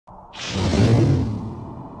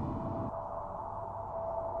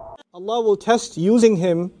Allah will test using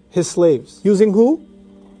him, his slaves. Using who?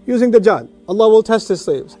 Using Dajjal. Allah will test his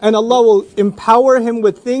slaves. And Allah will empower him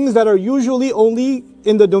with things that are usually only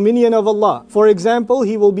in the dominion of Allah. For example,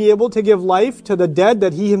 he will be able to give life to the dead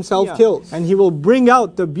that he himself kills. And he will bring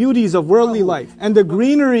out the beauties of worldly life and the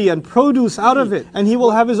greenery and produce out of it. And he will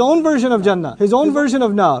have his own version of Jannah, his own version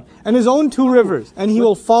of Nar, and his own two rivers. And he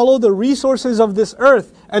will follow the resources of this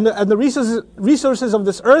earth. And the resources of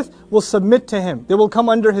this earth will submit to him. They will come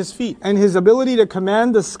under his feet. And his ability to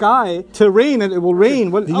command the sky to rain, and it will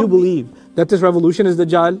rain. What do you believe? That this revolution is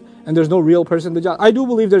Dajjal and there's no real person Dajjal? I do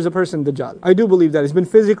believe there's a person Dajjal. I do believe that. It's been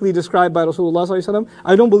physically described by Rasulullah ﷺ.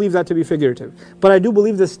 I don't believe that to be figurative. But I do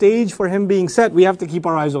believe the stage for him being set, we have to keep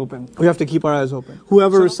our eyes open. We have to keep our eyes open.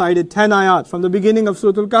 Whoever recited 10 ayat from the beginning of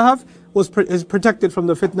Surah Al-Kahf is protected from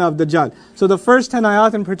the fitna of Dajjal. So the first 10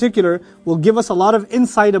 ayat in particular will give us a lot of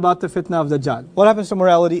insight about the fitna of Dajjal. What happens to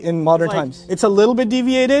morality in modern times? It's a little bit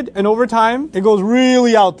deviated, and over time, it goes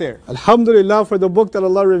really out there. Alhamdulillah for the book that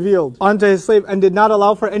Allah revealed onto his slave and did not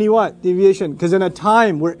allow for any what? Deviation. Because in a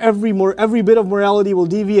time where every bit of morality will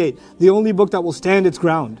deviate, the only book that will stand its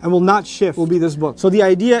ground and will not shift will be this book. So the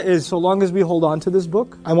idea is, so long as we hold on to this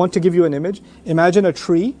book, I want to give you an image. Imagine a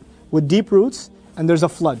tree with deep roots, and there's a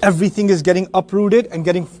flood. Everything is getting uprooted and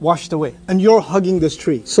getting washed away. And you're hugging this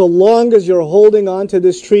tree. So long as you're holding on to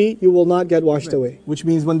this tree, you will not get washed away. Which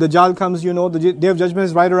means when Dajjal comes, you know the Day of Judgment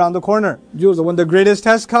is right around the corner. When the greatest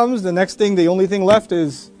test comes, the only thing left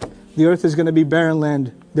is the earth is going to be barren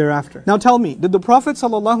land thereafter. Now tell me, did the Prophet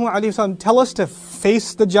ﷺ tell us to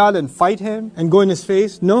face Dajjal and fight him and go in his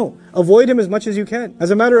face? No. Avoid him as much as you can.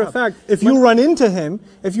 As a matter of fact, if you run into him,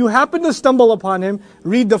 if you happen to stumble upon him,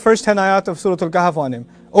 read the first 10 ayat of Surah Al-Kahf on him.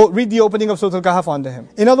 Read the opening of Surah Al-Kahf onto him.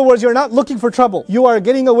 In other words, you're not looking for trouble. You are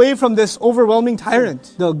getting away from this overwhelming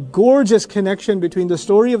tyrant. The gorgeous connection between the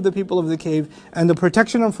story of the people of the cave and the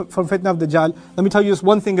protection from fitna of Dajjal. Let me tell you just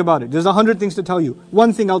one thing about it. There's 100 things to tell you.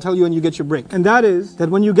 One thing I'll tell you and you get your break. And that is that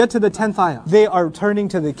when you get to the 10th ayah, they are turning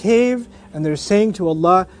to the cave and they're saying to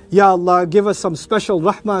Allah, Ya Allah, give us some special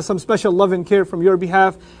rahmah, some special love and care from your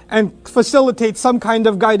behalf, and facilitate some kind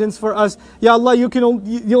of guidance for us. Ya Allah,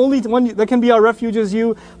 the only one that can be our refuge is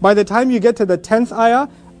you. By the time you get to the 10th ayah,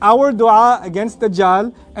 our dua against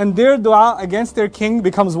Dajjal and their dua against their king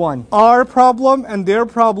becomes one. Our problem and their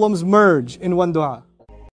problems merge in one dua.